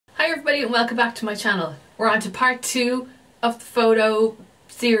everybody and welcome back to my channel. We're on to part 2 of the photo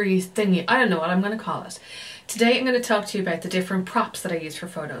series thingy. I don't know what I'm going to call it. Today I'm going to talk to you about the different props that I use for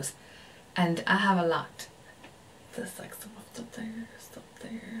photos. And I have a lot. There's like some up there, some up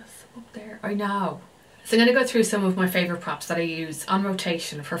there, some up there. I know. So I'm going to go through some of my favourite props that I use on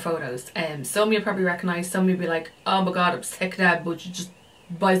rotation for photos. Some you'll probably recognise, some you'll be like, oh my god, I'm sick of that, but you just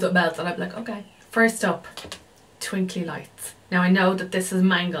buy something else. And I'll be like, okay. First up, twinkly lights. Now I know that this is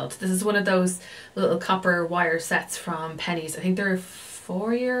mangled. This is one of those little copper wire sets from Pennies. I think they're €4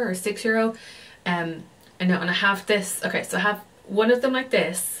 or €6. I know, and I have this. Okay, so I have one of them like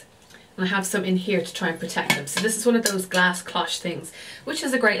this, and I have some in here to try and protect them. So this is one of those glass cloche things, which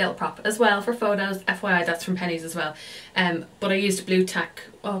is a great little prop as well for photos. FYI, that's from Pennies as well. But I used blue tack.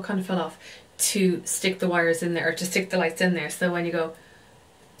 Oh, it kind of fell off, to stick the wires in there, or to stick the lights in there. So when you go,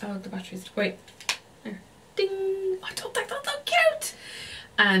 oh, the battery's wait. Ding! I don't think that's so cute!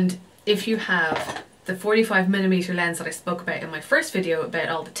 And if you have the 45mm lens that I spoke about in my first video about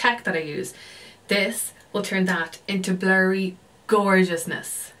all the tech that I use, this will turn that into blurry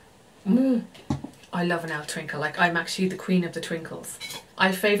gorgeousness. I love an L twinkle. Like, I'm actually the queen of the twinkles.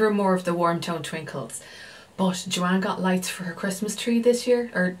 I favour more of the warm tone twinkles. But Joanne got lights for her Christmas tree this year,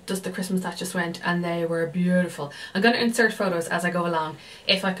 or just the Christmas that just went, and they were beautiful. I'm going to insert photos as I go along,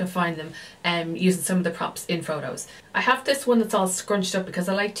 if I can find them, using some of the props in photos. I have this one that's all scrunched up because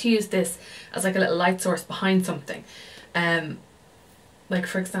I like to use this as like a little light source behind something. Like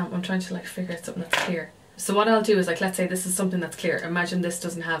for example, I'm trying to like figure out something that's clear. So what I'll do is, like, let's say this is something that's clear. Imagine this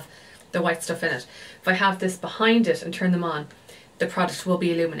doesn't have the white stuff in it. If I have this behind it and turn them on, the product will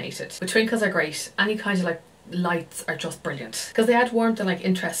be illuminated. But twinkles are great. Any kind of like lights are just brilliant because they add warmth and like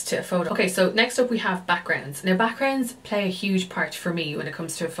interest to a photo. Okay, so next up we have backgrounds. Now backgrounds play a huge part for me when it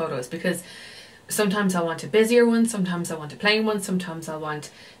comes to photos, because sometimes I want a busier one, sometimes I want a plain one, sometimes I want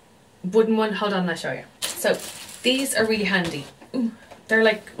wooden one. Hold on, I'll show you. So these are really handy. Ooh, they're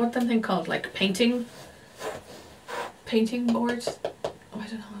like, what them thing called, like painting boards. Oh, I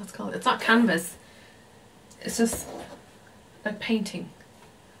don't know what it's called. It's not canvas, it's just like painting.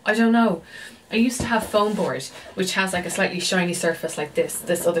 I don't know. I used to have foam board, which has like a slightly shiny surface like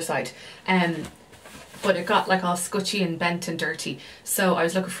this other side. But it got like all scutchy and bent and dirty. So I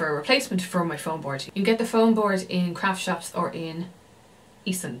was looking for a replacement for my foam board. You can get the foam board in craft shops or in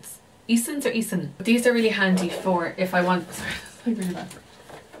Eason's. Eason's or Eason. But these are really handy for if I want, sorry,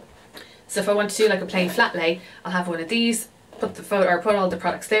 so if I want to do like a plain flat lay, I'll have one of these, put the photo, or put all the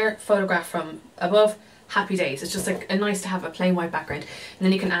products there, photograph from above. Happy days. It's just like a nice to have a plain white background, and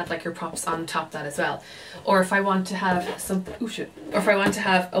then you can add like your props on top of that as well. Or if I want to have something, oh shit, or if I want to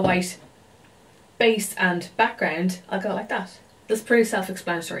have a white base and background, I'll go like that. That's pretty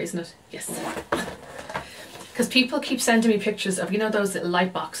self-explanatory, isn't it? Yes. Because people keep sending me pictures of, you know, those little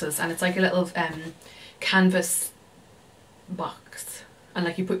light boxes, and it's like a little canvas box, and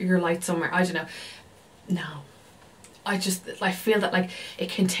like you put your light somewhere. I don't know. No. I feel that like it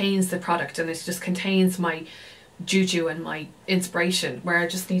contains the product, and it just contains my juju and my inspiration, where I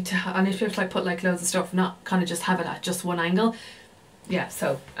just need to I need to be able to like put like loads of stuff, not kind of just have it at just one angle. Yeah,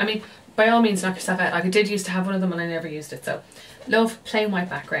 so I mean, by all means knock yourself out. Like, I did used to have one of them and I never used it. So love plain white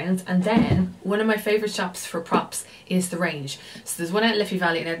backgrounds. And then one of my favourite shops for props is The Range. So there's one out in Liffey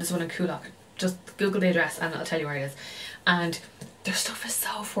Valley and there's one in Coolock. Just Google the address and it'll tell you where it is. And their stuff is so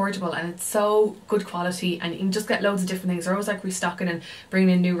affordable and it's so good quality, and you can just get loads of different things. They're always like restocking and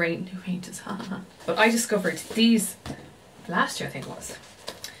bringing in new ranges. But I discovered these last year, I think it was.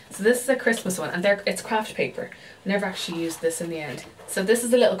 So this is a Christmas one, and it's craft paper. I never actually used this in the end. So this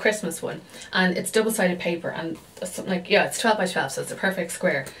is a little Christmas one, and it's double-sided paper, and something like, yeah, it's 12 by 12, so it's a perfect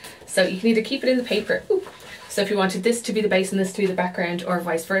square. So you can either keep it in the paper. Ooh. So if you wanted this to be the base and this to be the background, or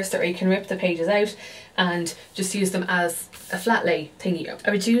vice versa, or you can rip the pages out and just use them as a flat lay thingy.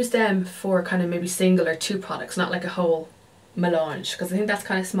 I would use them for kind of maybe single or two products, not like a whole melange, because I think that's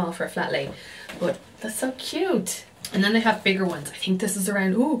kind of small for a flat lay. But that's so cute. And then they have bigger ones. I think this is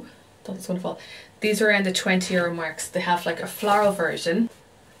around, ooh, thought this one would fall. These are around the €20 marks. They have like a floral version,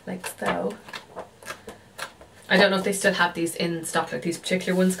 like so. I don't know if they still have these in stock, like these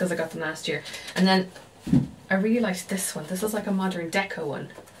particular ones, because I got them last year. And then I really liked this one. This is like a modern deco one,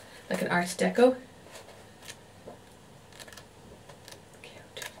 like an art deco.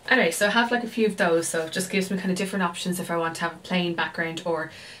 Cute. Anyway, so I have like a few of those, so it just gives me kind of different options if I want to have a plain background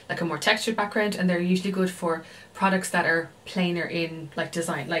or like a more textured background, and they're usually good for products that are plainer in like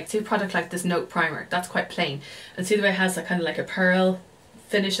design. Like see a product like this Note Primer, that's quite plain, and see the way it has like kind of like a pearl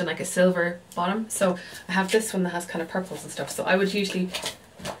finish and like a silver bottom. So I have this one that has kind of purples and stuff, so I would usually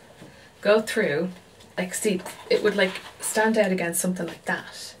go through, like, see, it would like stand out against something like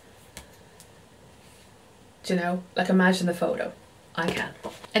that, Do you know? Like imagine the photo. I can.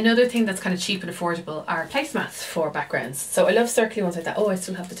 Another thing that's kind of cheap and affordable are placemats for backgrounds. So I love circly ones like that. Oh, I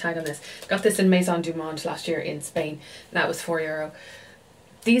still have the tag on this. Got this in Maison du Monde last year in Spain. And that was €4.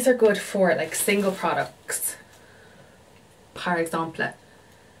 These are good for like single products. Par exemple,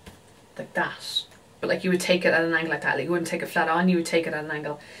 like that. But like you would take it at an angle like that. Like you wouldn't take it flat on, you would take it at an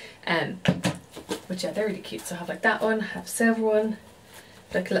angle. But yeah, they're really cute. So I have like that one, I have a silver one,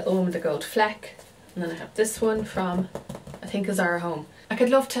 like a little one with a gold fleck. And then I have this one from, I think, is Zara Home. Like I'd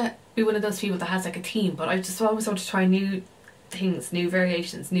love to be one of those people that has like a team, but I just always want to try new things, new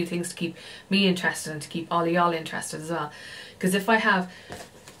variations, new things to keep me interested and to keep all of y'all interested as well. Because if I have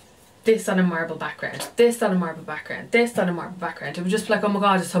this on a marble background, this on a marble background, this on a marble background, it would just be like, oh my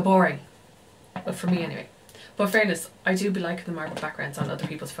god, it's so boring. But for me anyway. But in fairness, I do be liking the marble backgrounds on other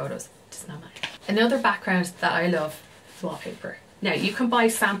people's photos. Just not mine. Another background that I love is wallpaper. Now you can buy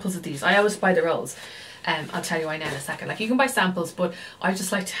samples of these. I always buy the rolls. I'll tell you why now in a second. Like you can buy samples, but I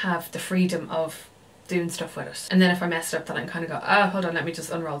just like to have the freedom of doing stuff with it. And then if I mess it up, then I can kind of go, oh, hold on, let me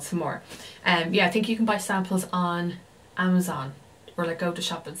just unroll some more. Yeah, I think you can buy samples on Amazon, or like go to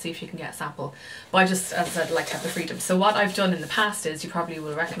shop and see if you can get a sample. But I just, as I said, like to have the freedom. So what I've done in the past is, you probably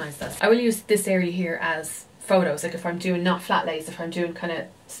will recognise this, I will use this area here as photos. Like if I'm doing not flat lays, if I'm doing kind of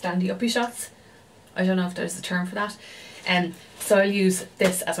standy uppy shots. I don't know if there's a term for that. So I'll use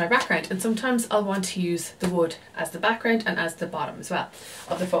this as my background, and sometimes I'll want to use the wood as the background and as the bottom as well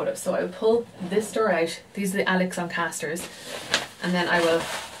of the photo. So I will pull this door out, these are the Alex on casters, and then I will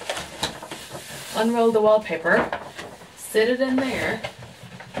unroll the wallpaper, sit it in there,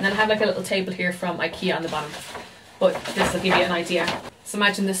 and then I have like a little table here from IKEA on the bottom, but this will give you an idea. So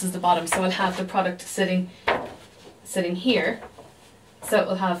imagine this is the bottom, so I'll have the product sitting here, so it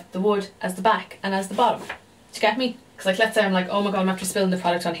will have the wood as the back and as the bottom. Do you get me? Because like let's say I'm like, oh my god, I'm after spilling the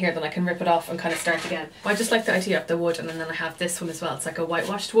product on here, then I can rip it off and kind of start again. But I just like the idea of the wood, and then I have this one as well. It's like a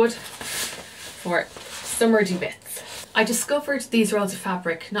whitewashed wood for summery bits. I discovered these rolls of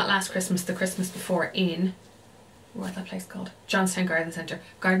fabric not last Christmas, the Christmas before, in, what's that place called? Johnstown Garden Centre.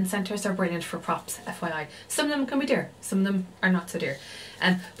 Garden centres are brilliant for props, FYI. Some of them can be dear, some of them are not so dear.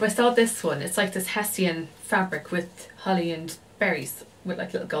 But I saw this one. It's like this Hessian fabric with holly and berries with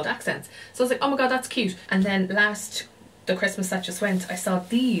like little gold accents. So I was like, oh my god, that's cute. And then the Christmas that just went, I saw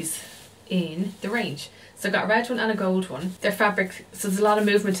these in the range. So I got a red one and a gold one. They're fabric, so there's a lot of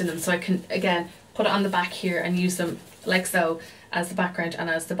movement in them, so I can again put it on the back here and use them like so as the background and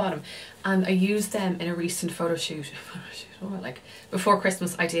as the bottom. And I used them in a recent photo shoot. Like before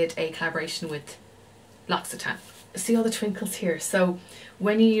Christmas I did a collaboration with L'Occitane. See all the twinkles here? So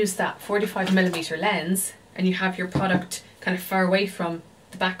when you use that 45mm lens and you have your product kind of far away from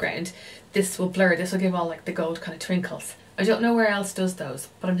the background, this will blur, this will give all like the gold kind of twinkles. I don't know where else does those,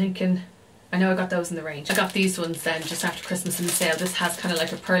 but I'm thinking, I know I got those in the range. I got these ones then just after Christmas in the sale. This has kind of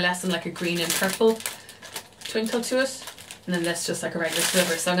like a pearlescent, like a green and purple twinkle to it, and then this just like a regular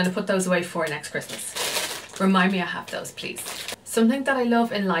silver. So I'm going to put those away for next Christmas. Remind me I have those, please. Something that I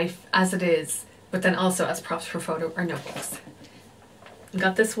love in life as it is, but then also as props for photo, are notebooks. I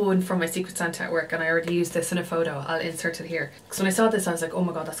got this one from my Secret Santa at work, and I already used this in a photo. I'll insert it here. Because when I saw this I was like, oh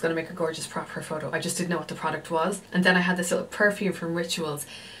my god, that's going to make a gorgeous prop for a photo. I just didn't know what the product was. And then I had this little perfume from Rituals,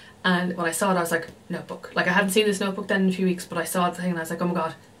 and when I saw it I was like, notebook. Like I hadn't seen this notebook then in a few weeks, but I saw the thing and I was like, oh my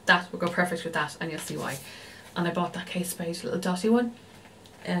god, that would go perfect with that, and you'll see why. And I bought that Kate Spade little dotty one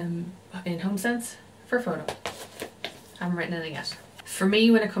in HomeSense for a photo. I haven't written anything yet. For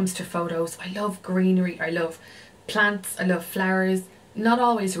me, when it comes to photos, I love greenery, I love plants, I love flowers. Not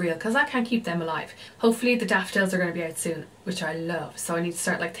always real, because I can't keep them alive. Hopefully the daffodils are going to be out soon, which I love. So I need to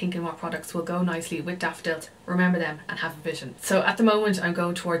start like thinking what products will go nicely with daffodils, remember them and have a vision. So at the moment I'm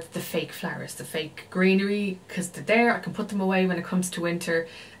going towards the fake flowers, the fake greenery, because they're there, I can put them away when it comes to winter.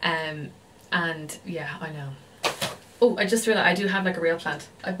 And yeah, I know. Oh, I just realised I do have like a real plant.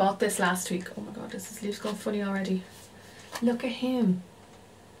 I bought this last week. Oh my god, this leaf's gone funny already. Look at him.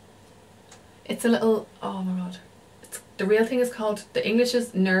 It's a little, oh my god. The real thing is called, the English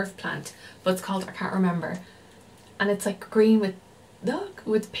is nerve plant, but it's called, I can't remember. And it's like green with, look,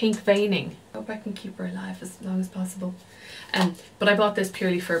 with pink veining. I hope I can keep her alive as long as possible. But I bought this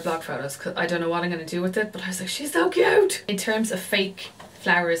purely for blog photos, because I don't know what I'm going to do with it, but I was like, she's so cute! In terms of fake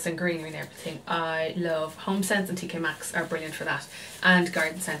flowers and greenery and everything, I love HomeSense and TK Maxx are brilliant for that, and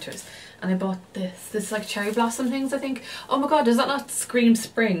garden centres. And I bought this like cherry blossom things, I think. Oh my god, does that not scream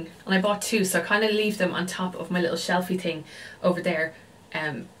spring? And I bought two, so I kind of leave them on top of my little shelfie thing over there.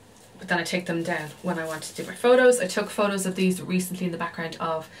 But then I take them down when I want to do my photos. I took photos of these recently in the background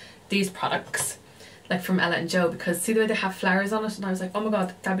of these products, like from Ella and Joe, because see the way they have flowers on it, and I was like, oh my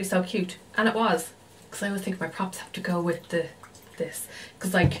god, that'd be so cute. And it was. because I always think my props have to go with this,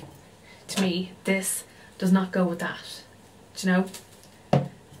 because like to me this does not go with that. Do you know?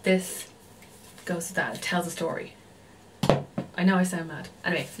 This goes with that. It tells a story. I know I sound mad.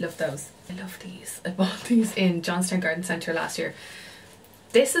 Anyway, love those. I love these. I bought these in Johnstown Garden Centre last year.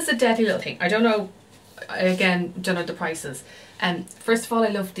 This is a deadly little thing. I don't know, again, don't know the prices. First of all, I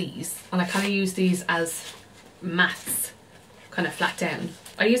love these, and I kind of use these as mats, kind of flat down.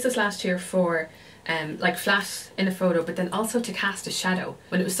 I used this last year for like flat in a photo, but then also to cast a shadow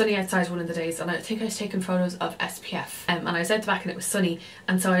when it was sunny outside one of the days, and I think I was taking photos of SPF, and I was out the back and it was sunny,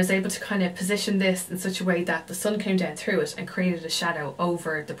 and so I was able to kind of position this in such a way that the sun came down through it and created a shadow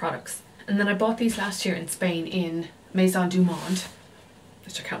over the products. And then I bought these last year in Spain in Maison du Monde,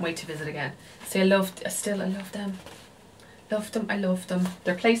 which I can't wait to visit again. So I love them. I love them.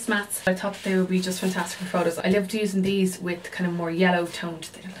 They're placemats. I thought they would be just fantastic for photos. I loved using these with kind of more yellow toned.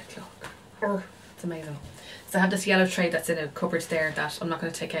 They're like, look, it's amazing. So I have this yellow tray that's in a cupboard there that I'm not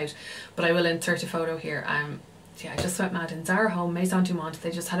going to take out, but I will insert a photo here. Yeah, I just went mad in Zara Home, Maison du Monde. They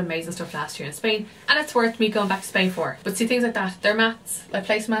just had amazing stuff last year in Spain, and it's worth me going back to Spain for. But see, things like that, they're mats, like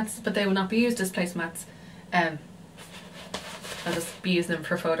placemats, but they will not be used as placemats. I'll just be using them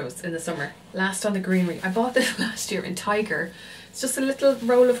for photos in the summer. Last on the greenery, I bought this last year in Tiger. It's just a little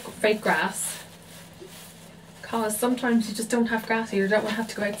roll of fake grass, because sometimes you just don't have grass here, you don't want to have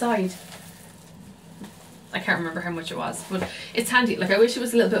to go outside. I can't remember how much it was, but it's handy. Like, I wish it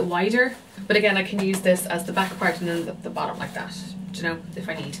was a little bit wider, but again, I can use this as the back part and then the bottom like that, you know, if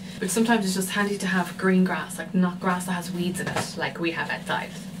I need. But sometimes it's just handy to have green grass, like not grass that has weeds in it, like we have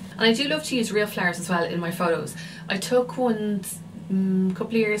outside. And I do love to use real flowers as well in my photos. I took one a couple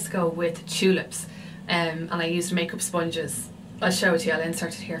of years ago with tulips, and I used makeup sponges. I'll show it to you, I'll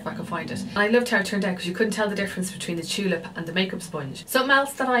insert it here if I can find it. And I loved how it turned out, because you couldn't tell the difference between the tulip and the makeup sponge. Something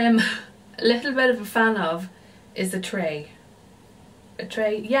else that I am a little bit of a fan of is a tray. A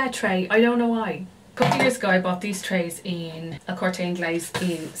tray? Yeah, a tray. I don't know why. A couple of years ago I bought these trays in El Corte Inglés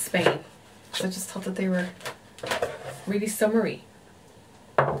in Spain. So I just thought that they were really summery.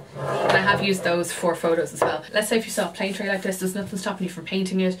 And I have used those for photos as well. Let's say if you saw a plain tray like this, there's nothing stopping you from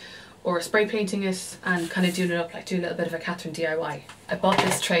painting it or spray painting it and kind of doing it up, like do a little bit of a Catherine DIY. I bought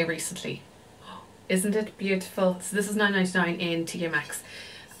this tray recently. Isn't it beautiful? So this is $9.99 in TK Maxx.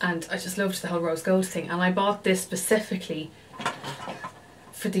 And I just loved the whole rose gold thing, and I bought this specifically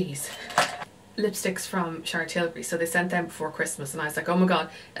for these lipsticks from Charlotte Tilbury. So they sent them before Christmas, and I was like, oh my god,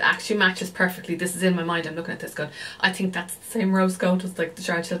 it actually matches perfectly. This is in my mind. I'm looking at this going, I think that's the same rose gold as like the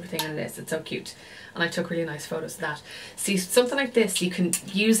Charlotte Tilbury thing, and it is. It's so cute. And I took really nice photos of that. See, something like this you can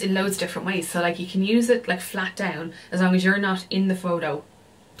use in loads of different ways. So like you can use it like flat down, as long as you're not in the photo,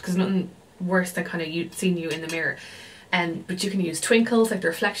 because nothing worse than kind of seeing you in the mirror. But you can use twinkles, like the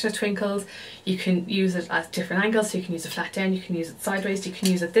reflection of twinkles. You can use it at different angles, so you can use it flat down, you can use it sideways, you can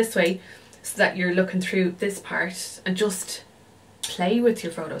use it this way, so that you're looking through this part and just play with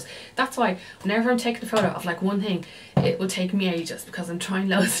your photos. That's why whenever I'm taking a photo of like one thing, it will take me ages, because I'm trying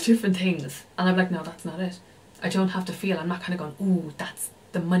loads of different things. And I'm like, no, that's not it. I don't have to feel, I'm not kind of going, ooh, that's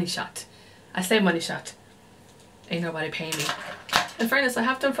the money shot. I say money shot. Ain't nobody paying me. In fairness, I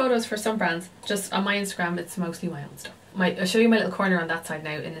have done photos for some brands. Just on my Instagram, it's mostly my own stuff. I'll show you my little corner on that side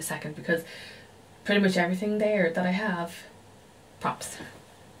now in a second, because pretty much everything there that I have, props.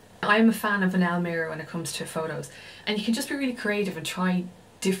 I'm a fan of an L mirror when it comes to photos, and you can just be really creative and try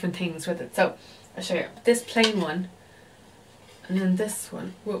different things with it. So I'll show you this plain one, and then this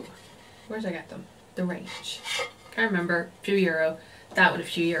one. Whoa, where did I get them? The Range. Can't remember. A few euro. That one a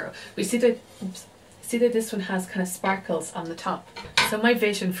few euro. We see that. Oops. See that this one has kind of sparkles on the top. So my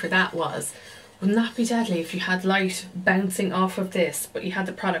vision for that was, wouldn't that be deadly if you had light bouncing off of this, but you had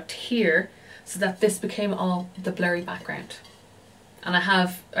the product here, so that this became all the blurry background. And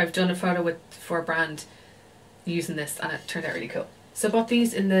I've done a photo for a brand using this, and it turned out really cool. So I bought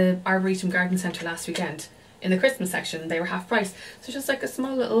these in the Arboretum Garden Centre last weekend. In the Christmas section, they were half price. So just like a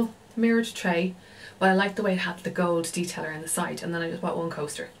small little mirrored tray. But I liked the way it had the gold detailer on the side, and then I just bought one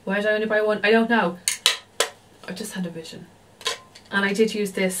coaster. Why did I only buy one? I don't know. I just had a vision. And I did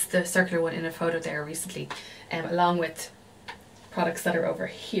use this, the circular one, in a photo there recently, along with products that are over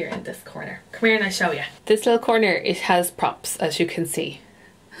here in this corner. Come here and I'll show you. This little corner, it has props, as you can see.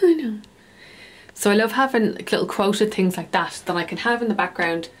 I know. So I love having like little quoted things like that I can have in the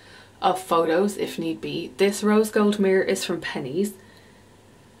background of photos if need be. This rose gold mirror is from Pennies.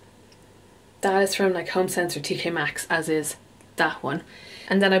 That is from like Home Sense or TK Maxx, as is that one.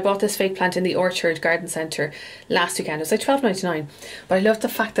 And then I bought this fake plant in the Orchard Garden Centre last weekend. It was like $12.99, but I loved the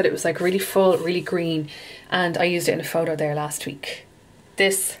fact that it was like really full, really green, and I used it in a photo there last week.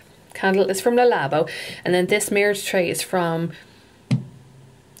 This candle is from Le Labo, and then this mirrored tray is from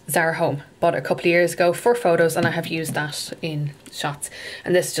Zara Home. Bought it a couple of years ago for photos, and I have used that in shots.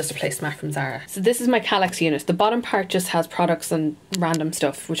 And this is just a placemat from Zara. So this is my Kallax unit. The bottom part just has products and random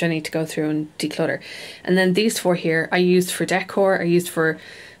stuff which I need to go through and declutter. And then these four here I used for decor, I used for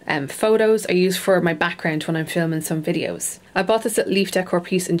photos, I used for my background when I'm filming some videos. I bought this little leaf decor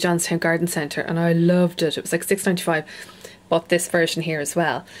piece in Johnstown Garden Centre and I loved it. It was like $6.95. Bought this version here as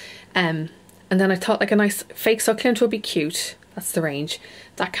well. And then I thought like a nice fake succulent would be cute. That's the range.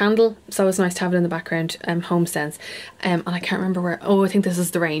 That candle, it's always nice to have it in the background. Home Sense. And I can't remember where. Oh, I think this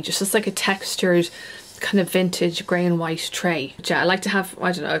is the range. It's just like a textured kind of vintage grey and white tray. Yeah, I like to have,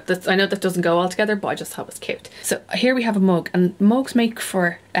 I don't know, I know that doesn't go all together, but I just thought it was cute. So here we have a mug, and mugs make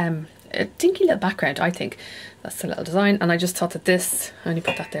for a dinky little background, I think. That's the little design, and I just thought that this, I only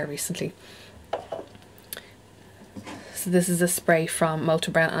put that there recently. So this is a spray from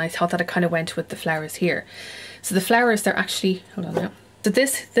Molten Brown, and I thought that it kind of went with the flowers here. So the flowers, they're actually, hold on now. So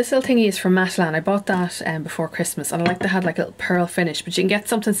this little thingy is from Matalan. I bought that before Christmas, and I like to have like a little pearl finish, but you can get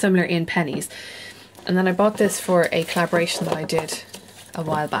something similar in pennies. And then I bought this for a collaboration that I did a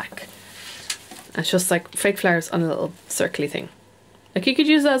while back. And it's just like fake flowers on a little circly thing. Like you could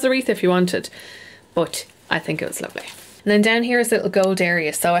use it as a wreath if you wanted, but I think it was lovely. And then down here is a little gold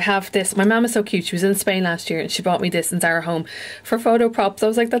area. So I have this, my mum is so cute. She was in Spain last year and she bought me this in Zara Home for photo props. I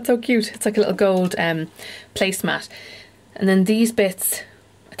was like, that's so cute. It's like a little gold placemat. And then these bits,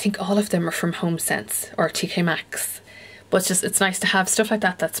 I think all of them are from Home Sense or TK Maxx. But it's nice to have stuff like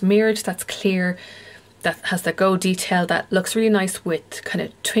that that's mirrored, that's clear, that has the gold detail, that looks really nice with kind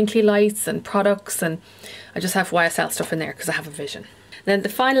of twinkly lights and products. And I just have YSL stuff in there because I have a vision. Then the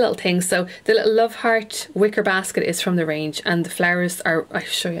final little thing, so the little love heart wicker basket is from the range, and the flowers are, I'll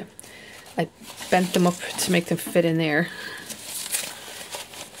show you, I bent them up to make them fit in there.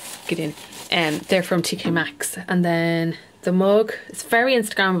 Get in. They're from TK Maxx. And then the mug, it's very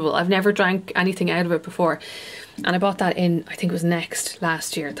Instagrammable. I've never drank anything out of it before. And I bought that in, I think it was Next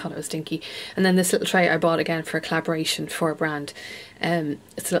last year. I thought it was dinky. And then this little tray I bought again for a collaboration for a brand.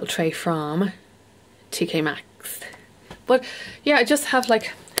 It's a little tray from TK Maxx. But yeah, I just have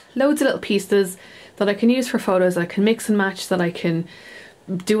like loads of little pieces that I can use for photos, that I can mix and match, that I can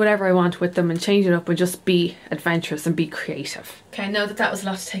do whatever I want with them and change it up and just be adventurous and be creative. Okay, I know that was a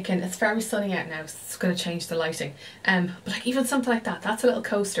lot to take in. It's very sunny out now, so it's going to change the lighting. But like even something like that, that's a little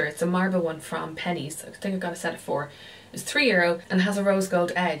coaster. It's a marble one from Pennies. I think I got a set of 4. It's €3 and has a rose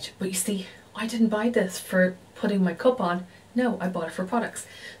gold edge. But you see, I didn't buy this for putting my cup on. No, I bought it for products.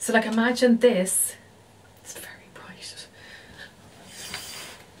 So like imagine this. It's very bright.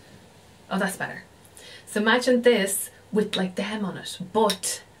 Oh, that's better. So imagine this with like them on it,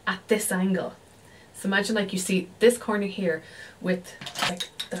 but at this angle. So imagine like you see this corner here with like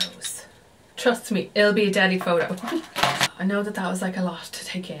those. Trust me, it'll be a deadly photo. I know that was like a lot to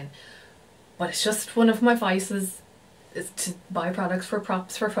take in, but it's just one of my vices is to buy products for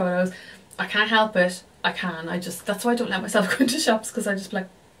props for photos. I can't help it. I can. That's why I don't let myself go into shops, because I just like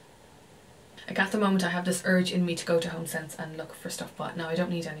at the moment I have this urge in me to go to Home Sense and look for stuff, but no, I don't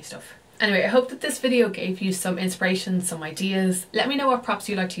need any stuff. Anyway, I hope that this video gave you some inspiration, some ideas. Let me know what props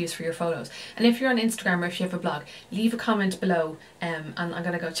you like to use for your photos. And if you're on Instagram or if you have a blog, leave a comment below and I'm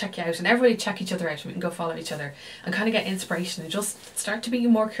going to go check you out. And everybody check each other out and we can go follow each other and kind of get inspiration and just start to be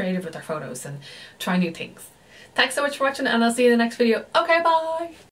more creative with our photos and try new things. Thanks so much for watching, and I'll see you in the next video. Okay, bye!